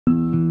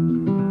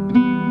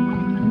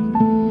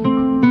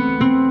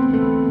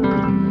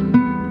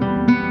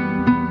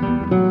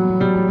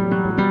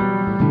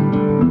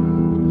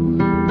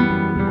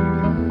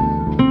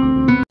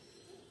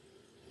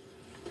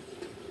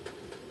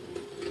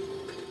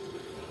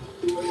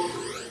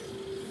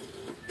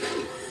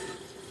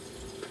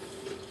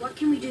What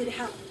can we do to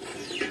help?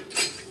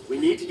 We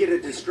need to get a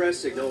distress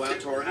signal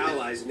out to our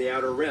allies in the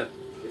Outer Rim.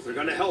 If they're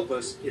gonna help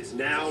us, it's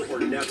now or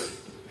never.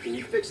 Can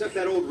you fix up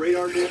that old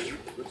radar dish?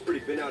 Looks pretty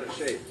bent out of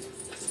shape.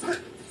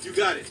 You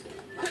got it.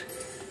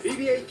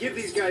 BB-8, give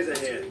these guys a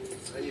hand.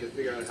 I need to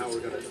figure out how we're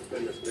gonna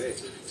defend this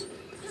base.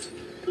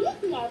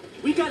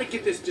 We gotta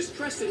get this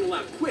distress signal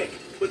out quick,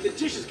 but the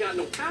dish has got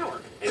no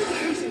power, and it's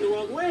facing the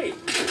wrong way.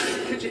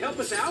 Could you help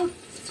us out?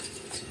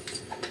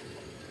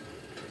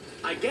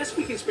 I guess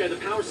we can spare the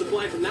power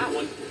supply from that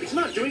one. It's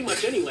not doing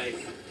much anyway.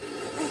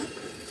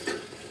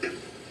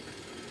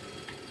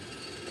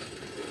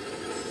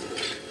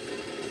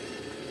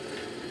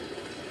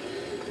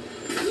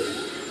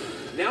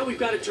 Now we've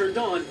got it turned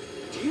on.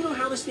 Do you know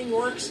how this thing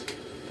works?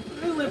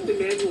 I left the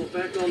manual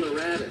back on the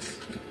Radis.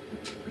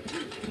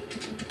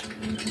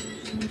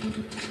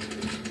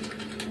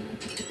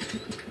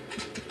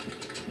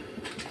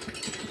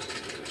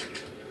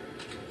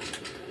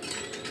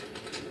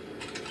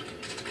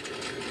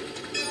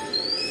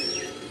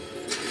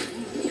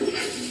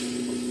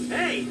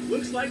 Hey,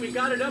 looks like we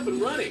got it up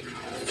and running.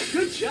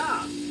 Good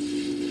job.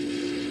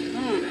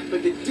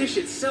 But the dish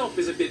itself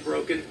is a bit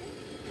broken.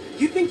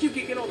 You think you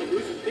could get on the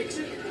roof and fix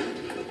it?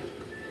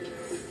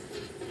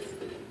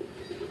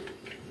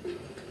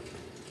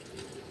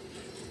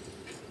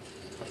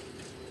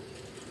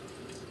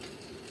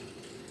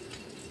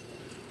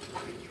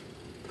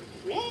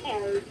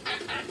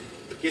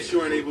 Guess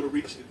you aren't able to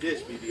reach the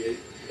dish, BB-8.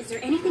 Is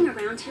there anything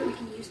around here we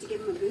can use to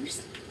give him a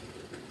boost?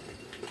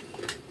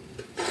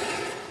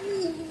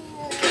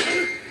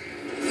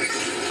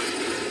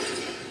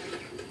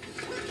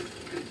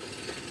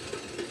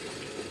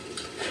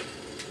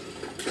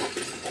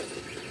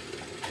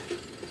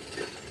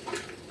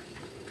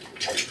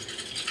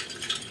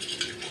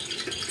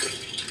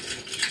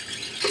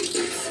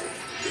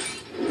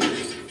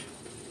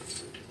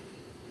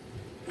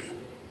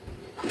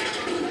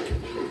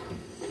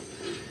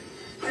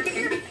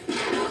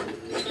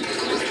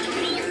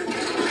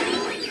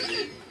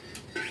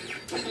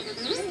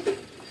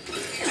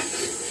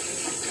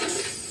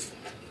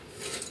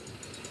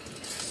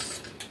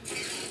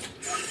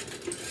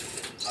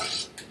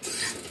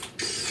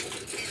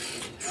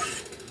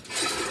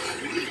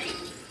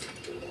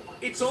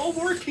 It's all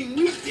working.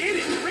 We did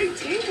it. Great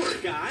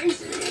teamwork, guys.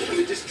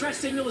 The distress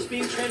signal is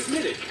being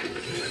transmitted.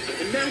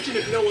 Imagine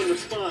if no one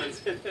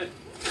responds.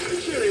 I'm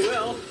sure they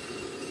will.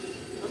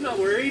 I'm not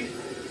worried.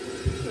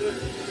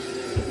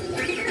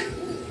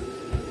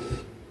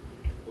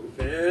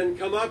 Ben,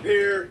 come up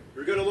here.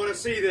 You're gonna want to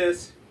see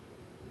this.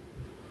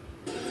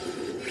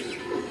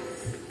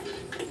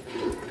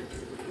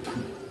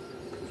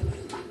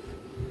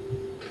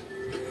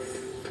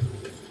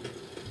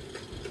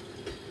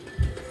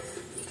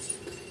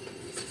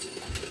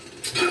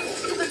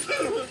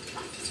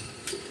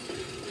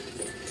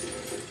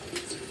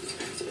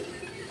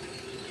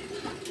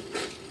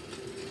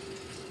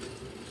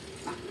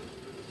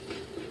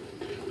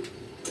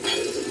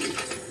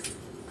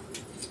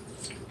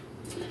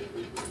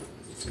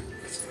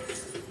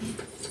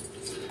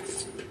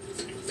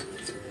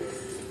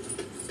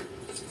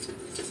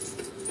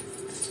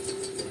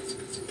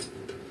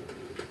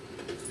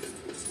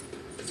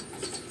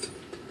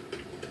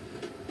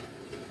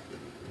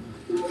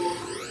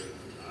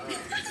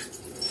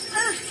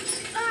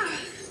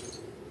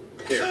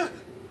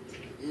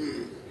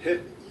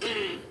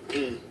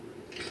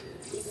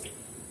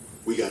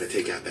 We gotta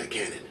take out that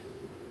cannon.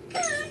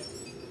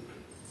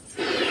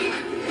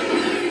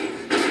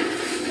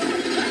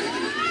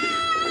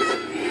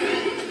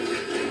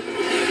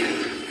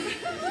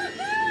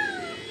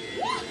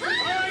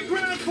 Alright,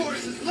 ground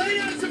forces, lay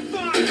down some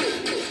fire!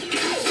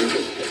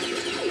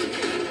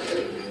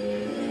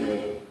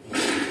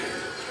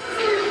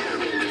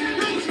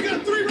 Rose, you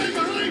got 3 right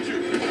behind you!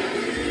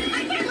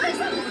 I can't lose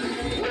him!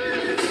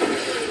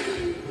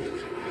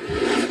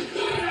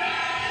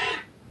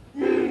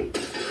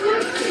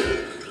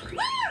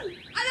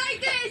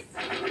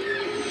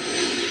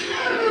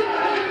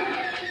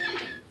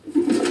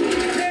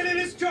 Cannon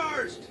is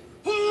charged!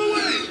 Pull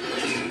away!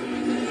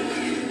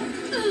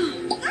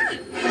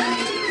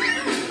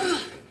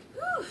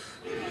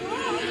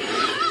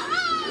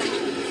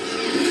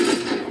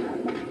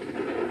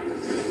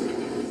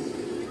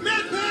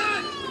 Med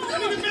pack! I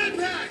need a med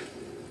pack!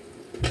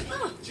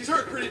 She's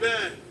hurt pretty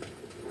bad.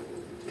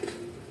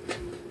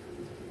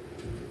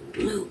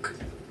 Luke,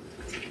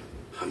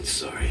 I'm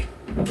sorry.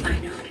 I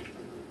know.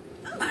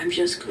 I'm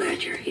just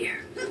glad you're here.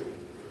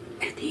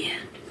 At the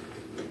end.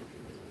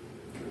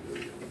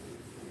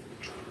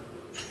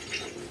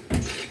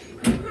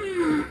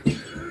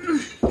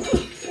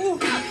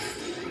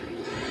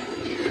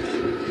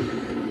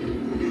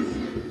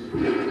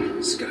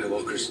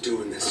 Skywalker's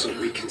doing this so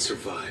we can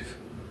survive.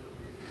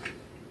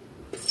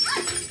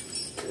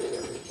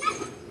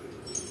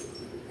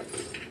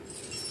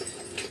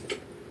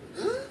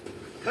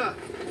 Ha!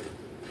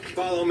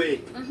 Follow me.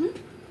 Mm-hmm.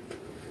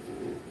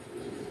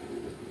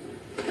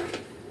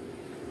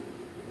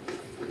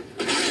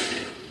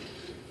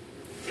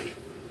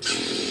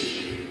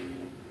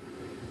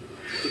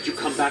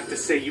 back to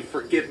say you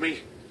forgive me?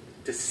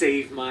 To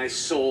save my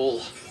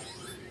soul?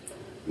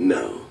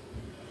 No.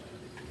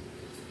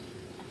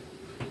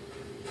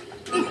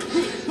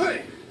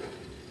 Hey!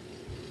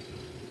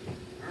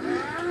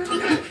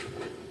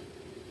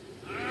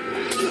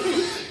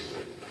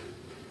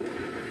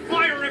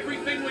 Fire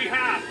everything we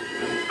have!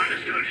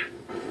 Understood.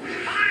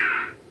 Fire!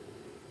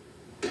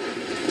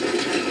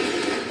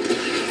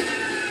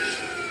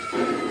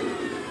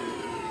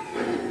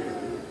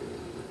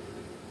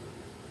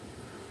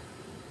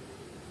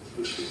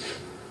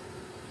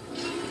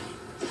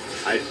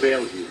 I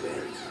failed you,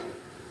 man.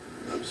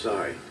 I'm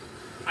sorry.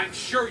 I'm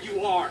sure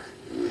you are.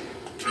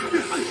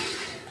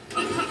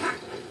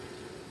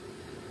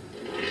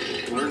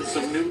 Learn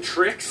some new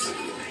tricks?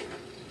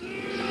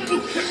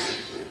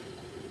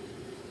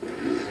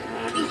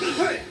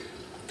 Hey!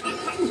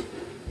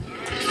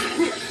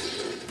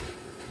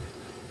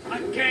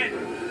 Again!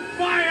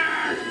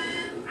 Fire!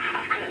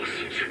 Of course,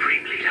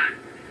 Supreme Leader.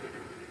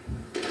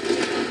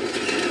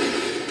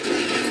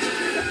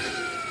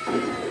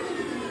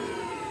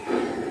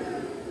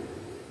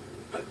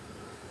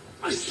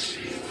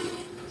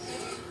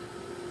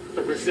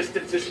 The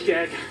resistance is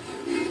dead.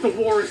 The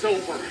war is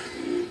over.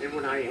 And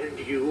when I end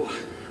you,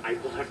 I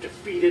will have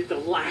defeated the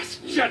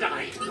last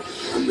Jedi.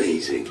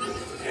 Amazing.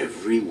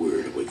 Every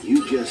word of what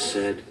you just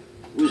said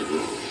was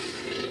wrong.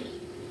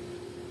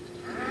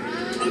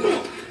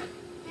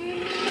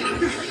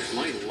 Is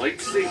my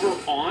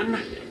lightsaber on?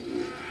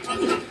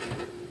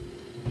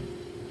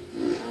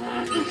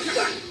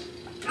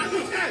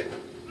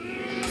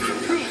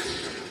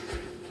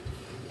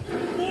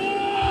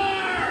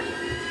 More!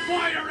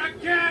 Fire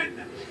again!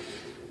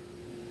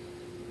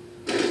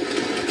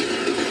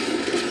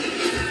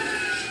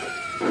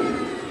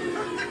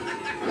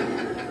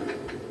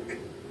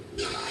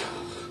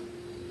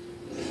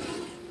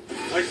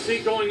 I see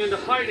going into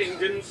hiding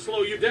didn't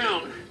slow you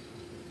down.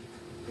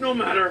 No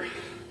matter.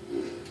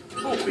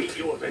 I'll beat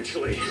you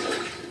eventually.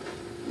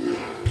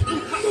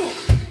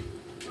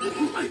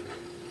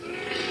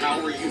 How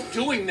are you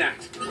doing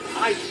that?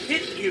 I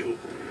hit you.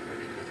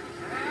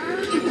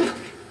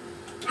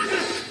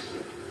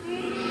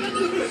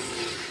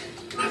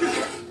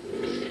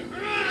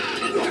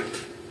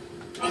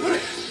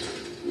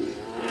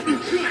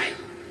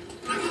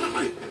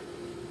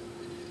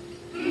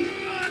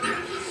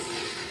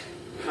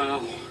 How?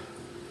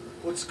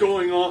 What's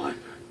going on?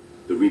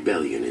 The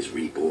rebellion is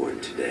reborn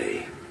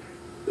today.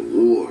 The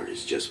war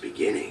is just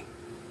beginning.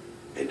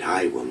 And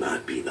I will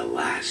not be the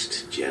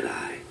last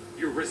Jedi.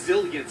 Your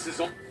resilience is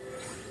all...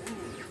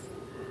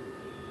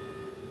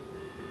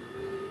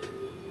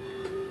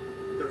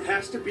 There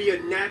has to be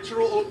a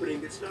natural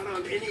opening that's not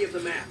on any of the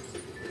maps.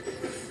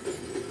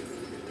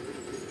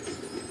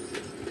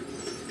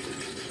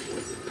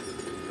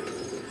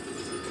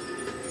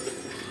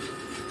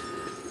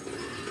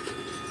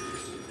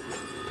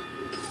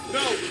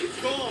 No,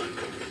 it's gone.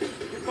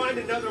 We can find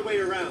another way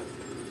around.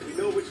 We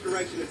know which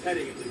direction it's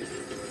heading at least.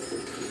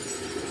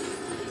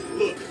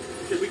 Look,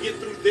 can we get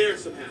through there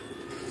somehow?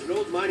 It's an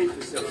old mining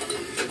facility.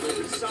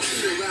 There'll be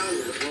something around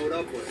it to blow it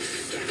up with.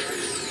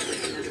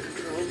 Under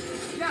control.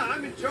 Yeah,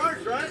 I'm in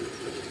charge, right?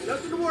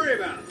 Nothing to worry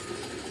about.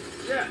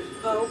 Yeah,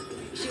 Oh,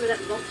 you see where that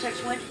vault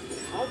text went?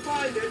 I'll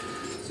find it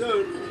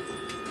soon.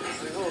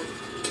 I hope.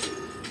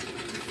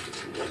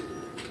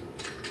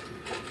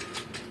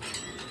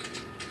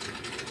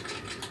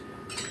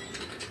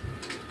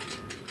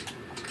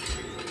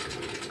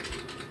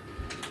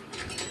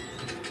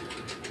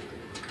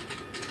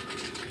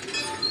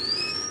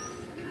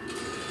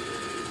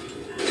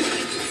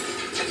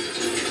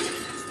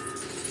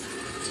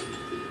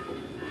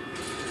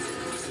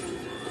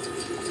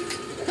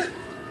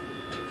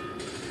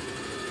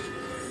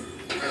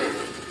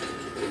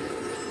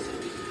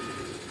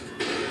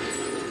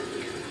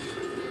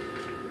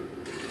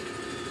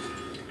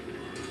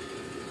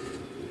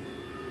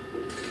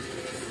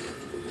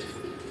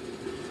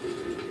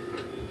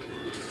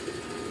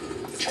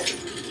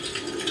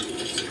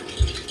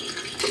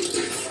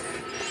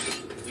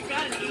 You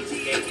got an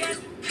ETA yet?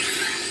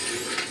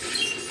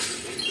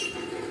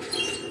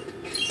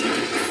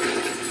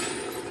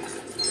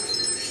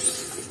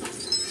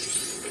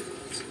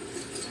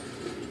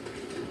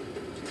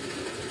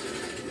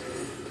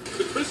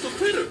 The crystal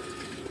critter!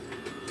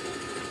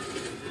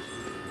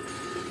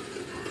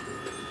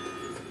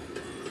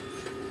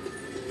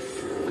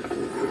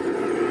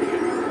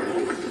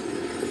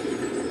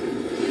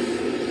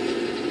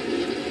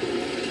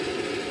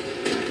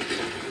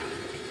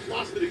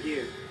 Lost it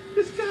again.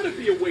 There's gotta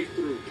be a way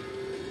through.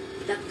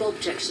 That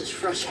vault text is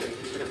frustrating,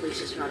 but at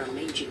least it's not a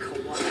mangy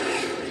koala.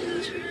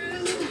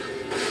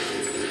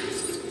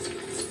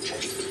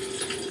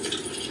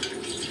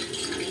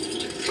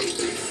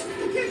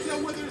 I can't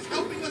tell whether it's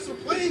helping us or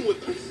playing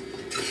with us.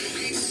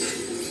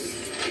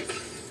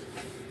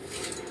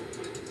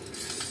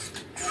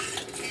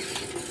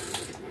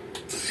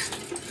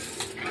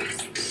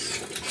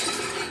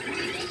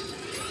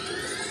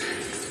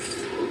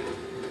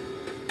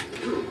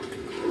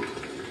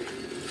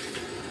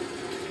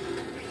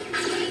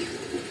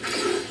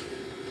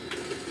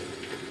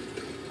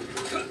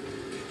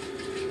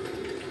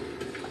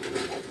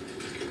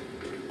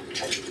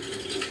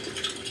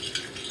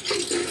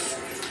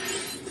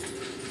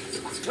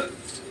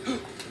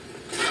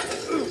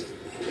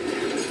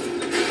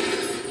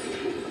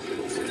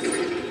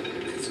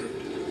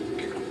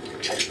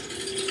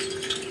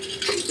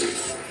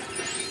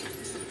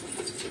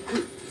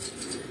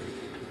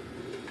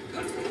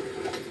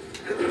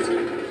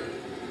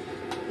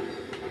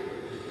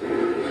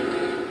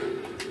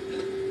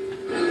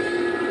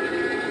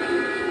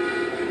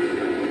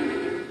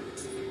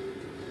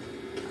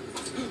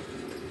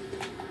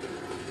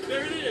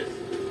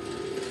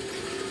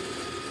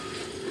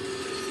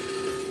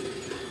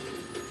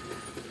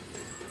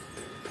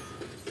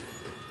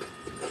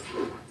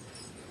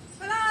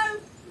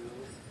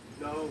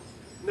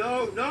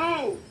 No,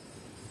 no!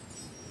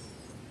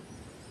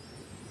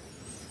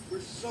 We're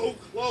so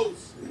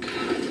close.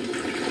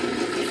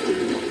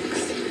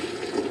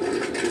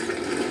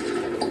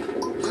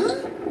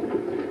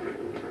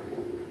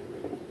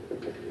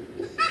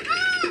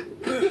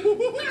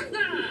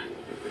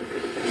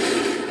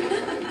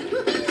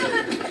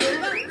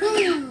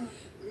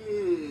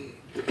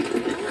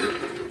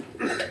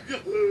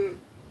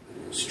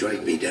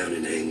 Strike me down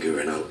in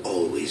anger and I'll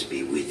always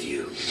be with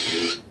you.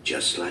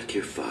 Just like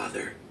your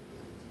father.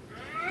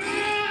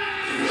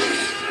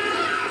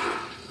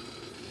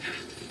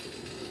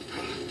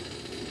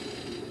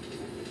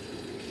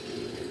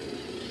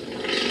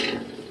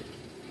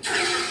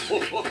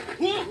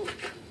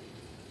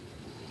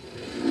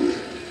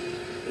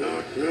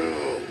 Not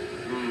now.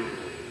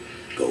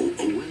 Go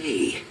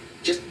away.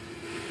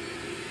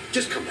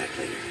 Just come back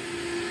later.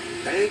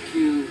 Thank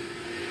you.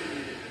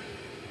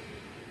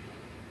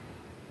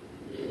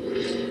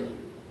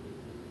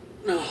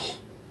 No.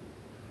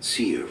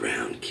 See you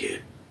around,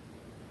 kid.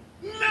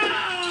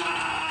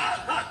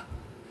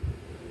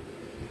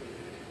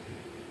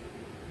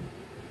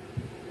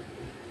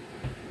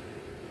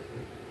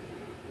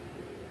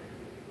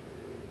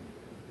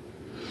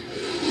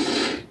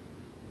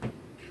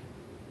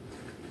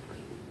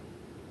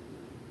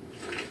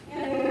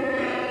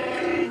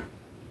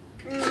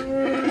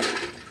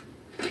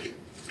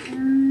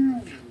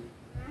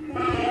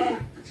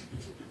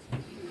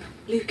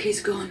 Luke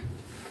is gone.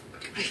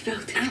 I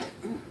felt it.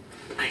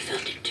 I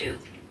felt it too.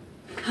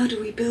 How do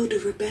we build a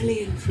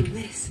rebellion from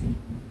this?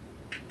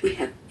 We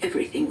have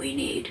everything we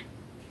need.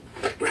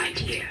 Right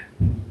here.